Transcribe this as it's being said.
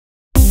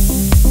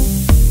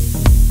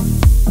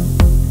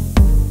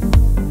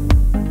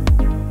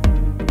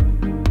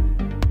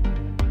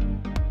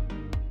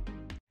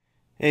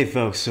Hey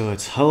folks, so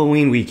it's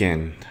Halloween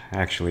weekend.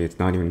 Actually, it's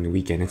not even the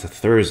weekend, it's a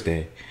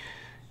Thursday.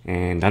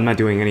 And I'm not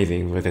doing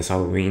anything with this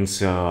Halloween,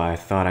 so I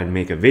thought I'd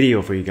make a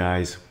video for you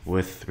guys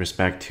with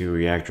respect to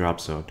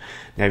react-dropzone.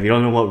 Now, if you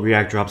don't know what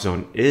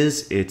react-dropzone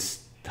is,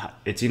 it's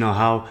you know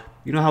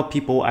how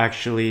people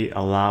actually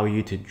allow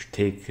you to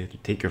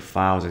take your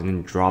files and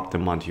then drop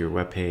them onto your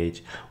web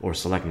page or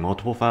select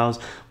multiple files.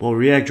 Well,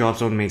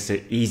 react-dropzone makes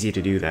it easy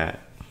to do that.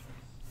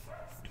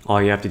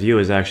 All you have to do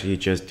is actually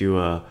just do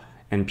a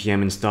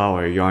npm install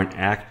or yarn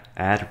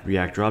add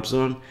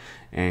react-dropzone,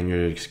 and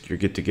you're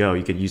good to go.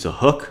 You could use a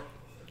hook,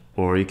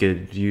 or you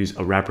could use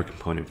a wrapper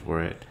component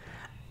for it.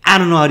 I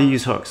don't know how to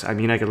use hooks. I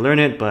mean, I could learn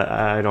it, but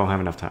I don't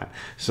have enough time.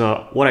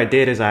 So what I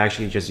did is I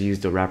actually just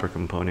used the wrapper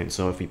component.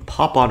 So if we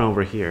pop on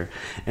over here,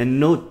 and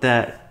note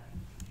that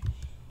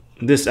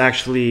this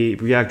actually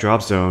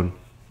react-dropzone,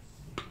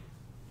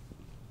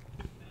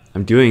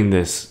 I'm doing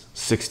this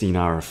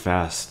 16-hour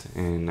fast,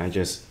 and I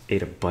just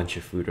ate a bunch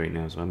of food right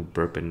now, so I'm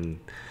burping,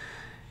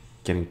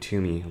 getting to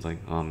me. I was like,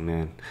 oh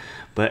man.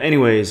 But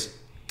anyways,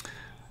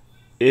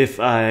 if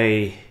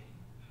I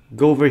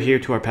go over here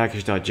to our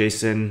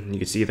package.json, you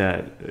can see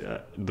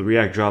that the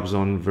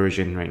react-dropzone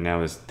version right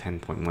now is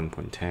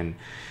 10.1.10,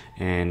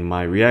 and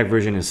my React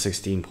version is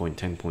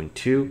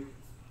 16.10.2.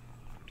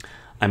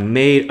 I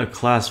made a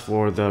class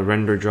for the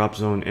render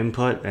dropzone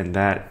input, and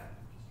that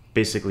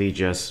basically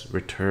just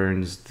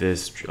returns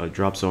this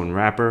dropzone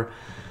wrapper.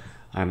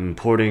 I'm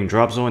importing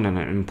dropzone and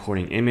I'm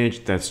importing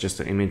image. That's just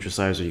an image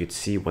resizer. You can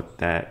see what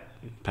that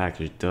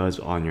package does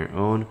on your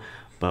own.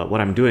 But what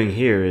I'm doing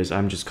here is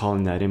I'm just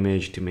calling that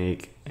image to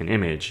make an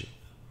image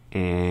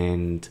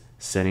and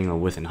setting a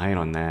width and height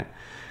on that.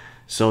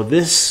 So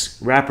this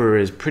wrapper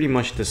is pretty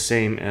much the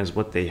same as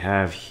what they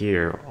have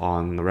here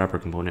on the wrapper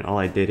component. All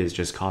I did is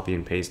just copy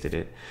and pasted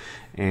it.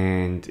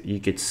 And you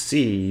could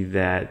see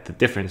that the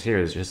difference here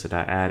is just that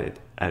I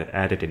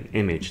added an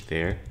image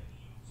there,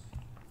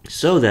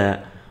 so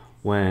that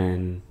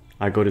when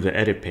I go to the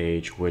edit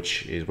page,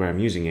 which is where I'm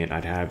using it,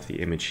 I'd have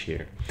the image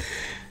here.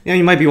 Now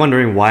you might be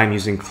wondering why I'm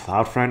using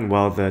CloudFront.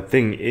 Well, the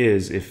thing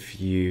is, if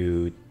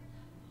you're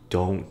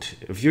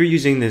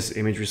using this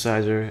image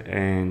resizer,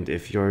 and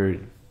if you're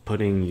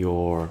putting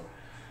your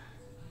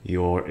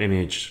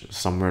image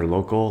somewhere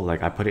local,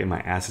 like I put it in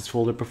my assets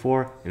folder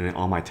before, and then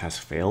all my tests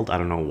failed. I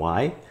don't know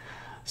why.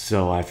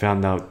 So I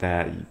found out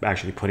that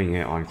actually putting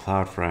it on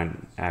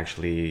CloudFront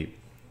actually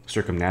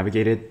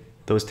circumnavigated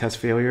those test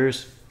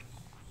failures.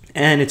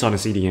 And it's on a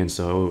CDN,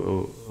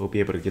 so we'll be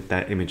able to get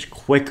that image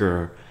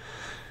quicker.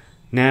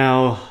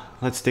 Now,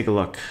 let's take a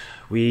look.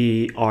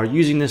 We are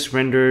using this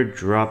render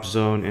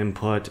dropzone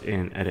input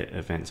in edit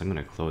events. I'm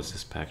going to close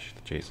this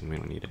package.json. We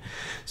don't need it.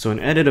 So in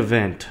edit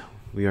event,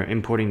 we are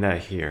importing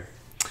that here.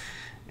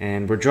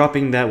 And we're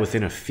dropping that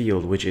within a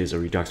field, which is a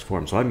Redux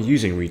form. So I'm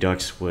using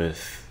Redux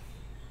with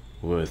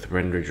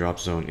render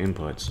dropzone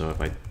input. So if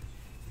I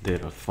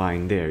did a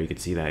find there, you can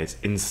see that it's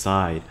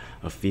inside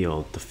a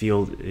field. The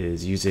field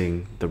is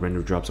using the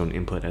render dropzone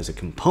input as a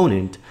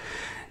component,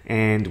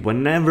 and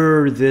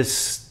whenever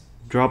this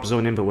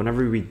dropzone input,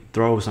 whenever we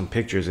throw some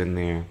pictures in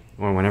there,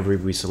 or whenever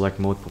we select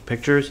multiple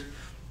pictures,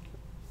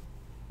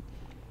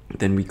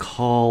 then we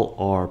call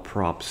our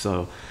prop.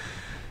 So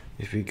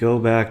if we go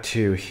back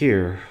to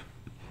here,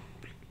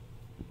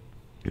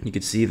 you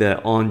can see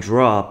that on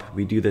drop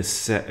we do this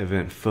set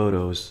event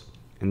photos,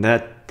 and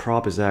that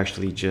prop is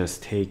actually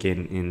just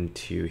taken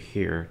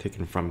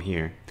from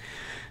here.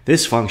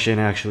 This function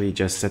actually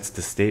just sets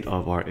the state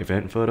of our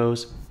event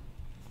photos,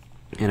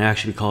 and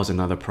actually calls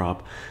another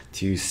prop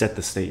to set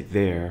the state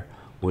there,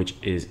 which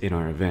is in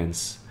our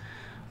events.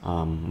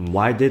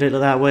 Why I did it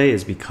that way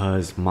is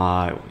because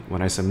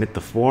when I submit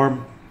the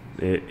form,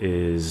 it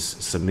is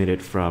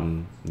submitted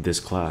from this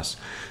class.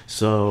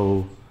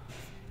 So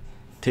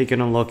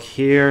taking a look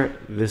here,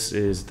 this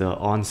is the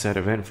onset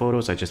event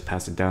photos. I just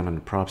passed it down on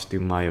the props through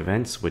my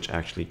events, which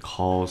actually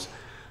calls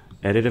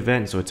edit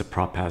event. So it's a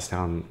prop passed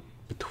down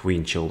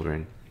between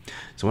children.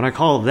 So when I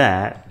call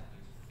that,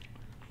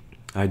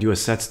 I do a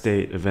set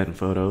state event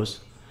photos.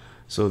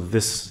 So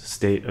this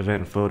state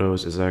event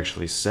photos is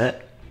actually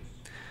set.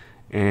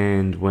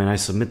 And when I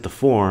submit the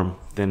form,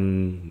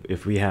 then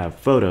if we have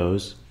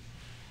photos,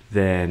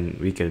 then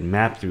we can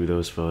map through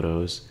those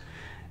photos,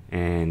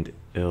 and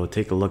it'll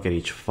take a look at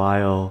each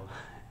file,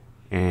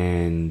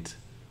 and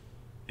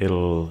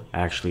it'll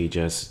actually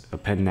just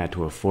append that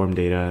to a form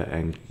data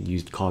and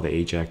call the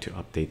AJAX to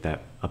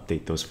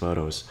update those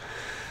photos.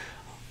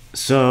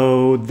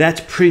 So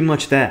that's pretty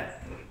much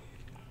that.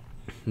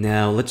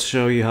 Now let's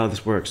show you how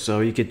this works.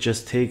 So you could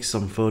just take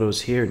some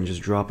photos here and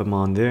just drop them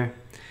on there,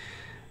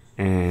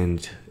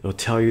 and it'll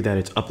tell you that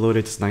it's uploaded.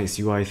 It's a nice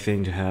UI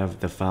thing to have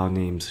the file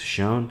names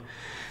shown.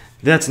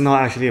 That's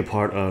not actually a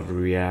part of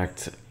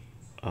React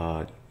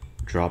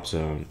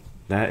dropzone.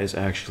 That is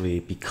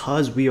actually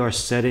because we are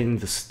setting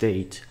the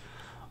state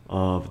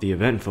of the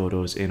event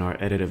photos in our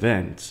edit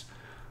events.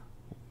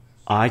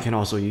 I can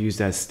also use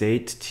that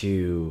state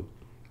to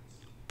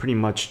pretty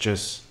much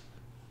just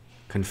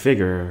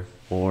configure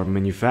or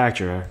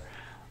manufacture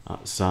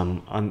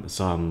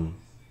some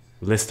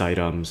list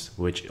items,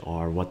 which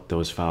are what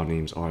those file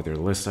names are. They're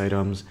list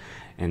items.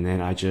 And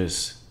then I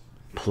just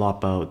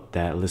plop out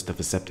that list of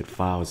accepted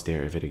files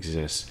there if it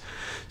exists.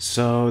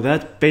 So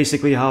that's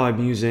basically how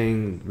I'm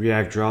using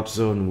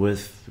react-dropzone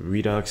with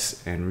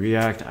Redux and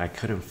React. I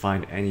couldn't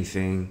find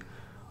anything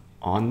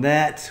on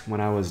that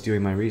when I was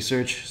doing my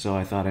research, so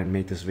I thought I'd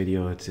make this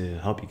video to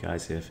help you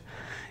guys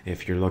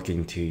if you're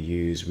looking to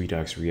use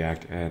Redux,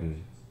 React,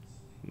 and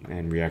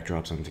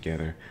react-dropzone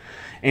together.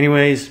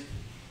 Anyways,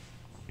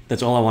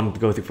 that's all I wanted to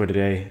go through for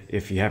today.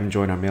 If you haven't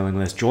joined our mailing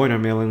list, join our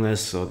mailing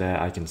list so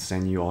that I can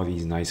send you all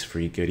these nice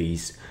free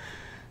goodies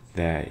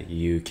that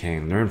you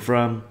can learn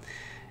from.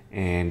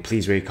 And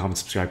please rate, comment,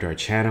 subscribe to our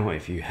channel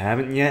if you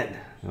haven't yet.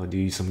 It'll do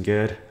you some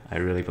good. I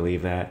really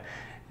believe that.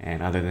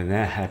 And other than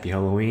that, happy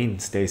Halloween,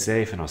 stay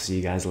safe, and I'll see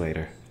you guys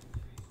later.